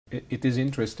it is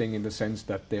interesting in the sense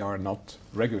that they are not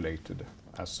regulated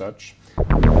as such.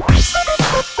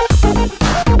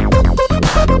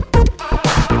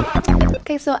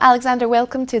 Okay, so Alexander,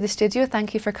 welcome to the studio.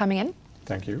 Thank you for coming in.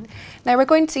 Thank you. Now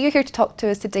you're here to talk to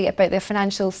us today about the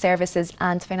Financial Services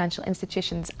and Financial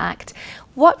Institutions Act.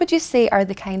 What would you say are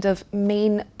the kind of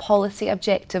main policy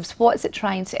objectives? What is it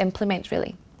trying to implement,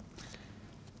 really?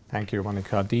 Thank you,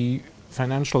 Monica. The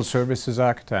Financial Services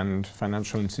Act and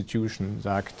Financial Institutions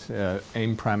Act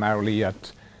aim primarily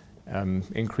at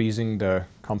increasing the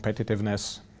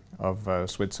competitiveness of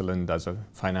Switzerland as a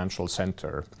financial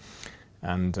center.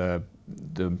 And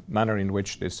the manner in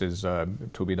which this is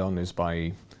to be done is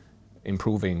by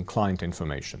improving client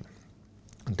information.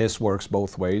 This works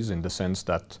both ways in the sense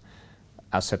that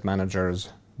asset managers,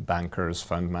 bankers,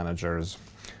 fund managers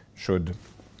should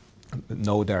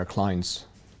know their clients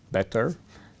better,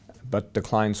 but the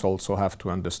clients also have to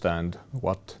understand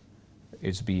what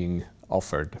is being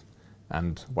offered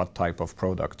and what type of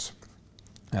products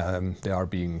they are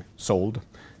being sold,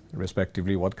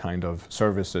 respectively what kind of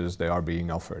services they are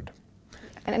being offered.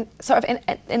 And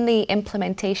in the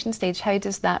implementation stage, how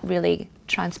does that really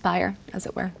transpire, as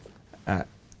it were?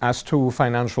 As to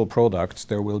financial products,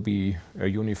 there will be a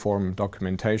uniform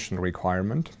documentation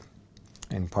requirement,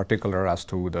 in particular as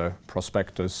to the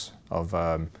prospectus of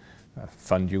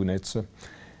fund units.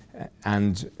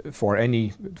 And for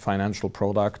any financial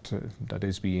product that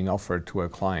is being offered to a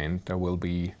client, there will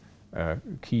be a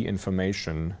key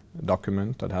information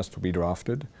document that has to be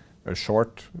drafted, a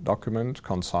short document,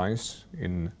 concise,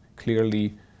 in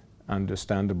clearly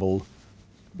understandable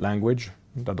language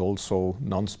that also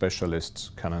non-specialists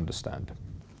can understand.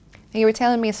 You were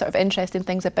telling me sort of interesting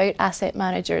things about asset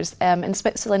managers. In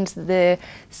Switzerland, the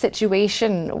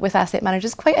situation with asset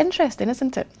managers is quite interesting,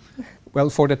 isn't it? Well,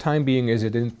 for the time being,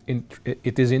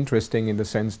 it is interesting in the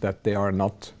sense that they are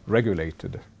not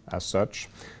regulated as such,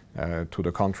 to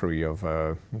the contrary of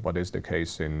what is the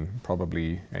case in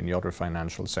probably any other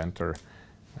financial center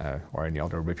or any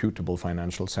other reputable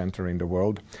financial center in the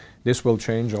world. This will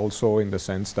change also in the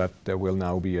sense that there will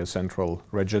now be a central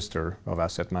register of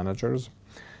asset managers.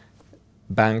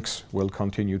 Banks will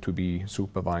continue to be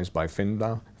supervised by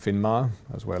FINMA,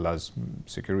 as well as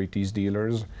securities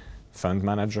dealers, fund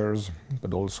managers,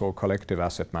 but also collective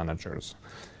asset managers.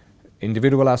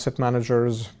 Individual asset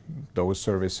managers, those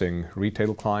servicing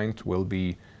retail client, will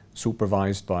be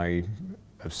supervised by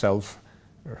a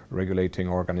self-regulating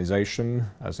organization,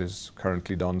 as is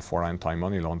currently done for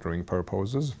anti-money laundering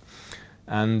purposes.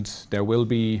 And there will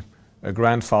be a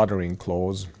grandfathering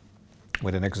clause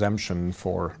with an exemption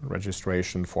for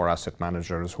registration for asset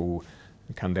managers who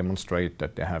can demonstrate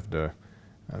that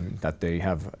they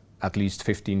have at least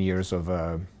 15 years of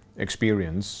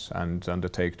experience and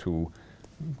undertake to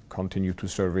continue to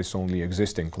service only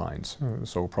existing clients.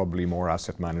 So probably more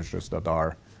asset managers that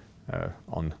are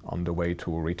on the way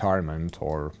to retirement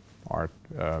or are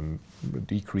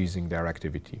decreasing their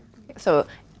activity. So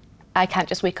I can't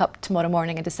just wake up tomorrow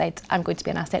morning and decide I'm going to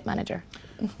be an asset manager.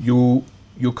 You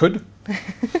could.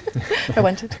 If I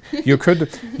wanted. You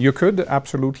could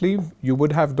absolutely. You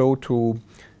would have though to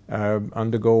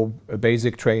undergo a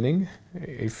basic training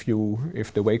if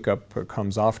the wake-up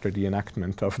comes after the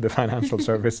enactment of the Financial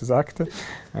Services Act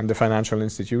and the Financial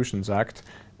Institutions Act.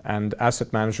 And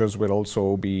asset managers will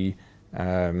also be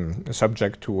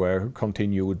subject to a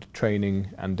continued training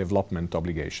and development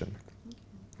obligation.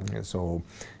 So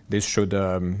this should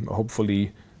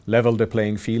hopefully level the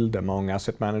playing field among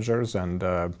asset managers, and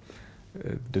the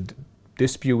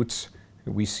disputes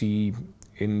we see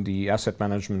in the asset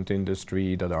management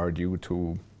industry that are due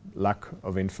to lack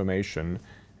of information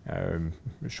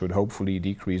should hopefully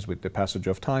decrease with the passage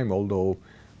of time, although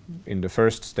in the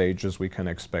first stages we can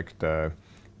expect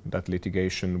that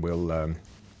litigation will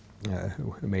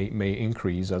may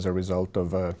increase as a result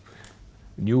of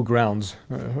new grounds,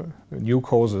 new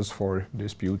causes for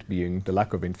dispute being the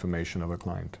lack of information of a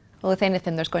client. Well, if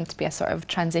anything, there's going to be a sort of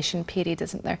transition period,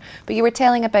 isn't there? But you were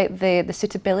telling about the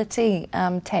suitability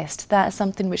test. That is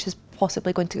something which is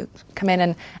possibly going to come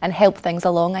in and help things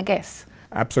along, I guess.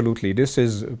 Absolutely. This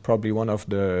is probably one of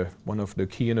the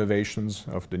key innovations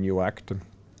of the new Act,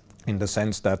 in the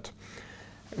sense that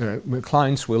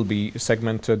clients will be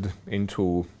segmented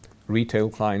into retail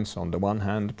clients on the one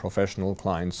hand, professional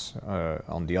clients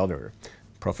on the other.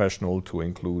 Professional to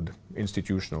include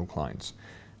institutional clients.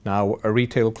 Now, a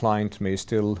retail client may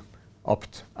still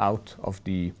opt out of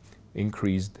the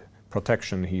increased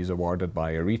protection he is awarded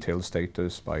by a retail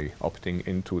status by opting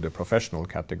into the professional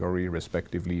category,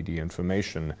 respectively the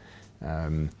information,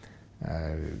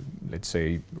 let's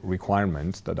say,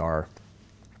 requirements that are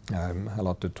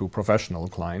allotted to professional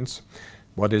clients.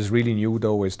 What is really new,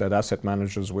 though, is that asset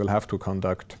managers will have to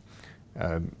conduct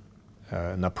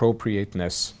an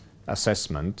appropriateness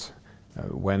assessment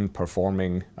when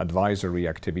performing advisory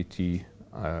activity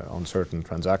on certain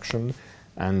transaction,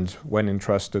 and when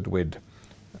entrusted with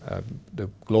the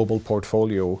global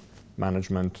portfolio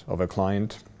management of a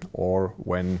client, or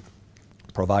when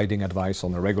providing advice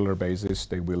on a regular basis,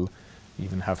 they will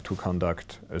even have to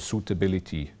conduct a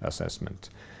suitability assessment.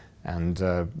 And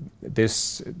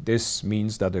this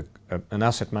means that an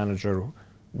asset manager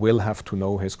will have to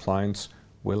know his clients,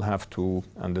 will have to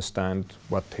understand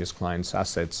what his clients'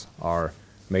 assets are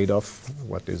made of,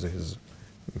 what is his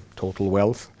total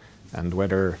wealth, and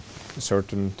whether a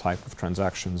certain type of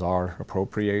transactions are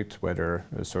appropriate, whether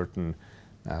a certain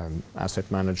asset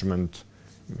management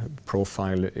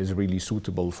profile is really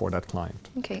suitable for that client.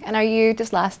 Okay, and are you,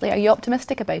 just lastly, are you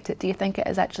optimistic about it? Do you think it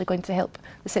is actually going to help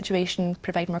the situation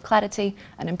provide more clarity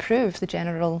and improve the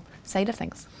general side of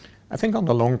things? I think on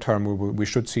the long term we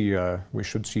should see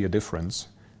a difference,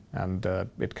 and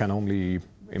it can only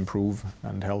improve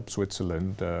and help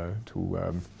Switzerland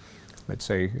to let's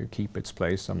say, keep its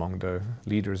place among the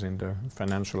leaders in the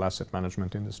financial asset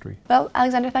management industry. Well,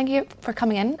 Alexander, thank you for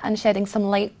coming in and shedding some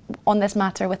light on this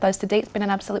matter with us today. It's been an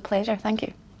absolute pleasure. Thank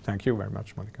you. Thank you very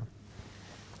much, Monica.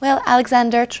 Well,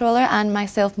 Alexander Troller and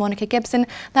myself, Monica Gibson,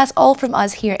 that's all from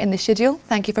us here in the studio.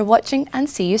 Thank you for watching and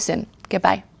see you soon.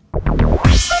 Goodbye.